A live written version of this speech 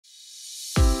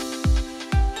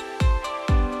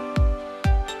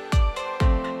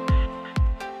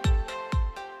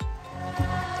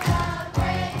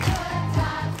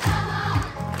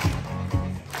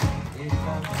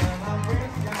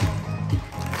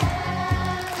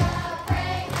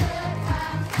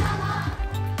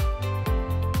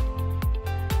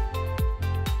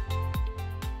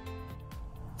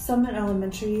Summit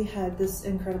Elementary had this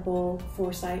incredible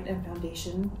foresight and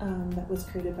foundation that was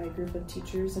created by a group of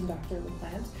teachers and Dr.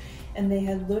 LaPlante. And they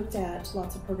had looked at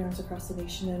lots of programs across the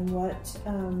nation and what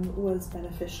was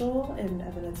beneficial and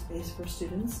evidence-based for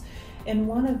students. And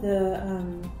one of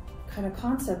the kind of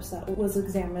concepts that was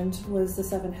examined was the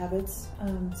 7 habits.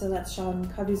 So that's Sean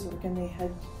Covey's work, and they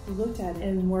had looked at it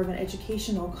in more of an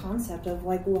educational concept of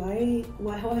like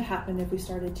what would happen if we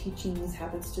started teaching these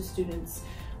habits to students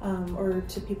or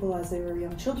to people as they were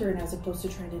young children, as opposed to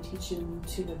trying to teach them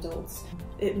to adults.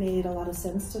 It made a lot of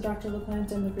sense to Dr.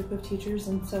 LaPlante and the group of teachers,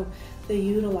 and so they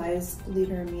utilized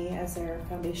Leader in Me as their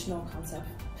foundational concept.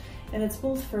 And it's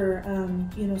both for,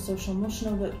 social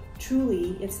emotional, but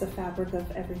truly it's the fabric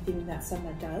of everything that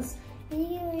Summit does.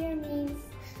 Being a leader means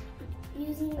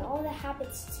using all the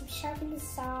habits to sharpen the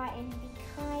saw and be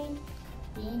kind.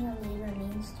 Being a leader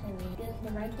means to me doing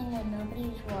the right thing when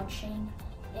nobody's watching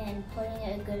and putting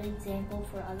a good example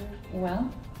for others.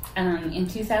 Well, in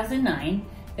 2009,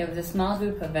 there was a small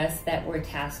group of us that were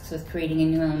tasked with creating a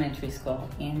new elementary school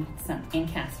in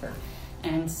Casper.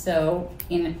 And so,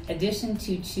 in addition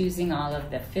to choosing all of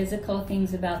the physical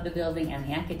things about the building and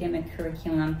the academic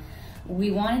curriculum,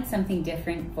 we wanted something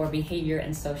different for behavior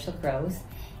and social growth.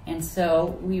 And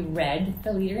so we read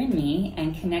The Leader in Me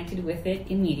and connected with it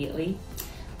immediately.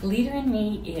 Leader in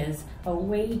Me is a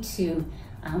way to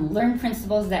learn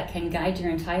principles that can guide your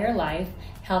entire life,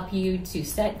 help you to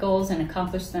set goals and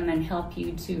accomplish them, and help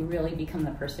you to really become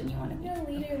the person you want to be. Being a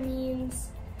leader means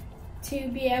to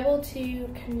be able to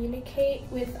communicate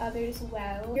with others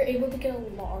well. You're able to get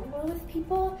along well with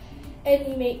people, and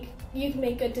you can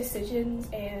make good decisions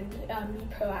and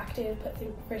be proactive, put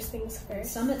first things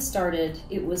first. Summit started,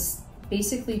 it was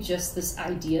basically just this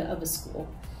idea of a school.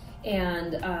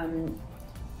 And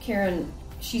Karen,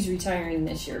 she's retiring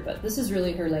this year, but this is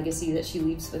really her legacy that she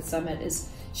leaves with Summit. Is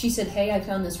she said, hey, I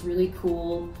found this really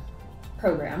cool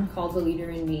program called The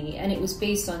Leader in Me, and it was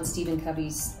based on Stephen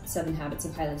Covey's 7 Habits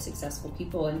of Highly Successful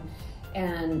People,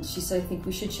 and she said, I think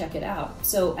we should check it out.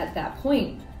 So at that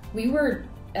point,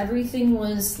 everything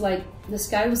was like, the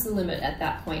sky was the limit at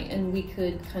that point, and we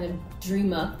could kind of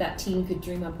dream up, that team could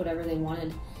dream up whatever they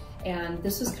wanted. And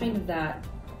this was kind of that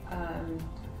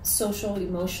social,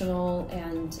 emotional,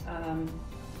 and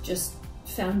just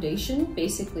foundation,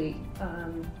 basically,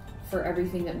 for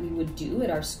everything that we would do at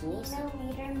our schools. Being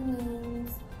a leader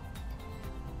means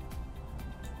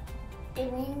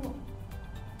doing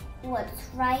what's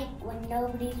right when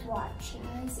nobody's watching.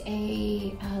 As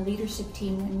a leadership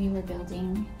team, when we were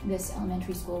building this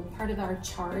elementary school, part of our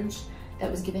charge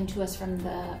that was given to us from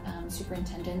the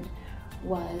superintendent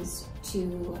was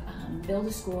to build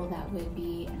a school that would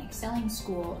be an excelling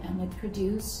school and would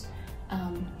produce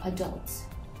adults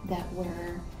that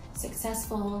were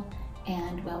successful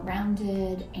and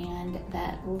well-rounded and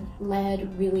that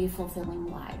led really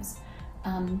fulfilling lives.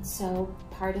 So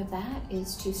part of that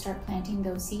is to start planting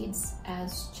those seeds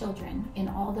as children in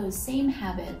all those same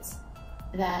habits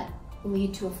that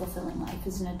lead to a fulfilling life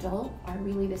as an adult are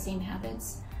really the same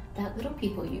habits that little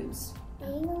people use.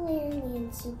 Being a leader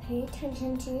means you pay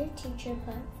attention to your teacher,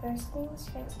 put first things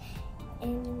first,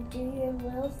 and do your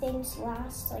little things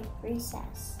last, like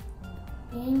recess.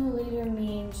 Being a leader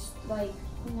means like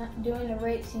not doing the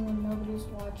right thing when nobody's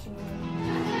watching.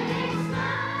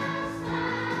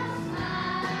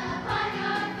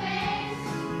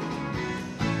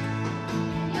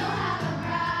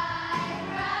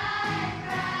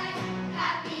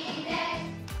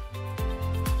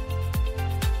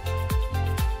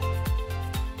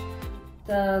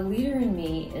 The Leader in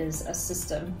Me is a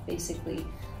system, basically,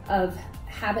 of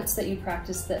habits that you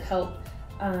practice that help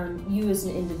you as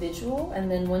an individual,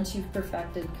 and then once you've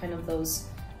perfected kind of those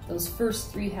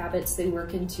first 3 habits, they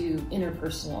work into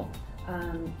interpersonal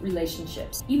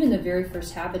relationships. Even the very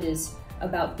first habit is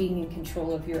about being in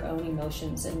control of your own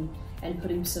emotions and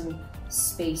putting some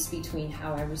space between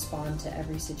how I respond to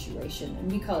every situation,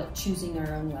 and we call it choosing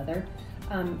our own weather.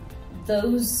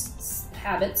 Those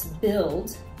habits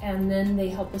build, and then they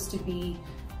help us to be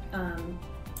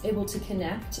able to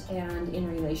connect and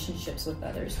in relationships with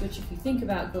others, which if you think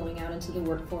about going out into the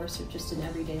workforce or just in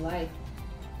everyday life,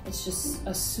 it's just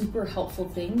a super helpful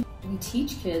thing. We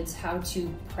teach kids how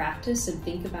to practice and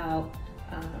think about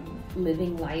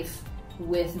living life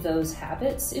with those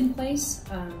habits in place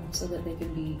so that they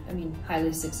can be,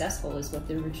 highly successful is what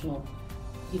the original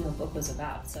book was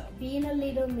about. So Being a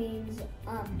leader means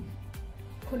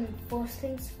putting first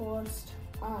things first,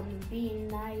 being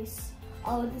nice,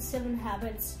 all of the 7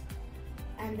 habits,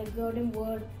 and the golden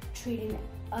word, treating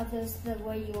others the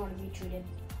way you want to be treated.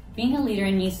 Being a Leader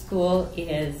in Me school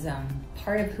is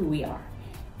part of who we are.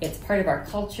 it's part of our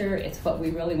culture. It's what we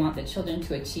really want the children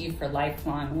to achieve for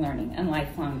lifelong learning and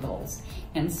lifelong goals.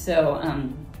 And so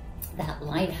that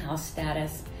lighthouse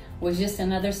status was just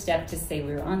another step to say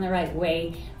we were on the right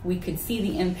way. We could see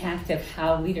the impact of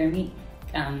how Leader in Me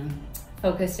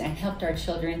focused and helped our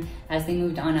children as they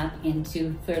moved on up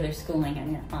into further schooling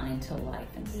and on into life.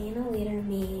 Being a leader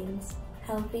means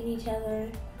helping each other,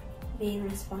 being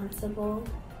responsible,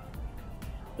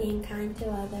 being kind to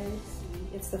others.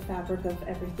 It's the fabric of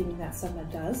everything that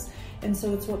Summit does, and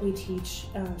so it's what we teach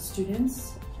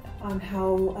students on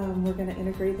how we're going to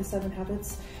integrate the 7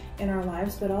 habits in our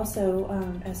lives, but also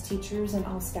as teachers and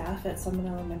all staff at Summit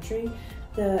Elementary,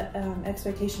 the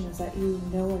expectation is that you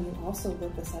know and you also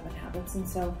live the 7 habits. And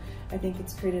so I think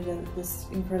it's created this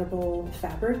incredible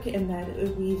fabric, and that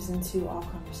it weaves into all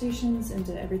conversations,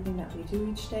 into everything that we do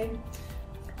each day.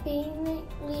 Being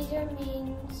a leader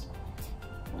means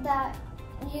that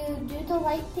you do the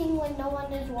right thing when no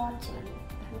one is watching.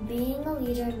 Being a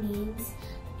leader means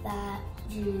that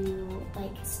you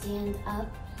stand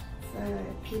up for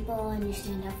people and you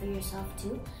stand up for yourself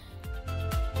too.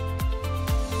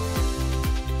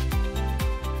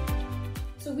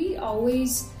 So we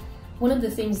always, one of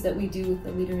the things that we do with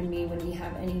the Leader in Me when we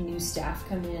have any new staff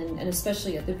come in, and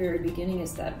especially at the very beginning,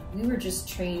 is that we were just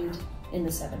trained in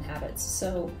the 7 habits.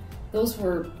 So those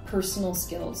were personal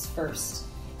skills first,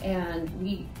 and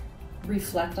we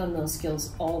reflect on those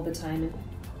skills all the time.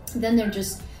 And then they're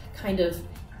just kind of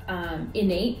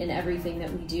innate in everything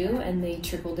that we do, and they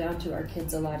trickle down to our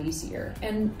kids a lot easier.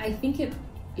 And I think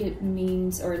it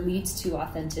means or leads to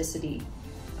authenticity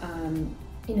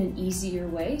in an easier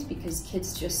way, because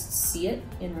kids just see it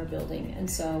in our building. And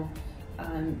so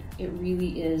it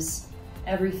really is,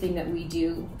 everything that we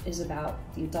do is about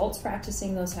the adults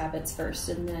practicing those habits first,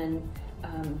 and then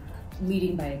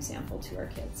leading by example to our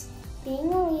kids.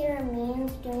 Being a leader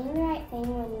means doing the right thing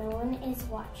when no one is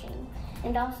watching,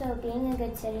 and also being a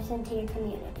good citizen to your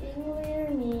community. Being a leader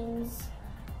means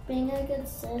being a good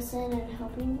citizen and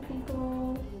helping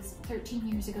people. 13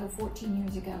 years ago, 14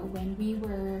 years ago, when we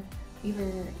were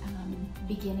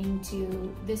beginning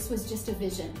to, this was just a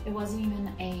vision. It wasn't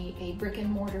even a brick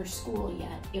and mortar school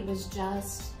yet. It was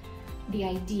just the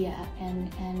idea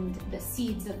and the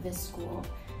seeds of this school.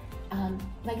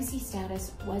 Legacy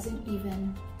status wasn't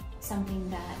even something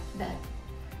that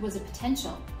was a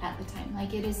potential at the time.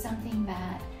 Like, it is something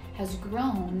that has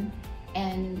grown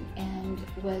and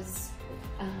was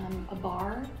a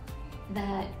bar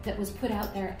that was put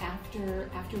out there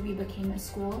after we became a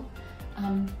school.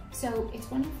 So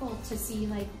it's wonderful to see,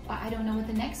 like, I don't know what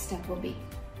the next step will be.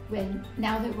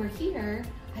 Now that we're here,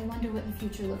 I wonder what the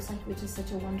future looks like, which is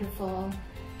such a wonderful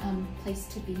place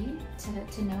to be,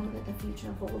 to know that the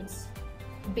future holds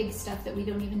big stuff that we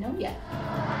don't even know yet.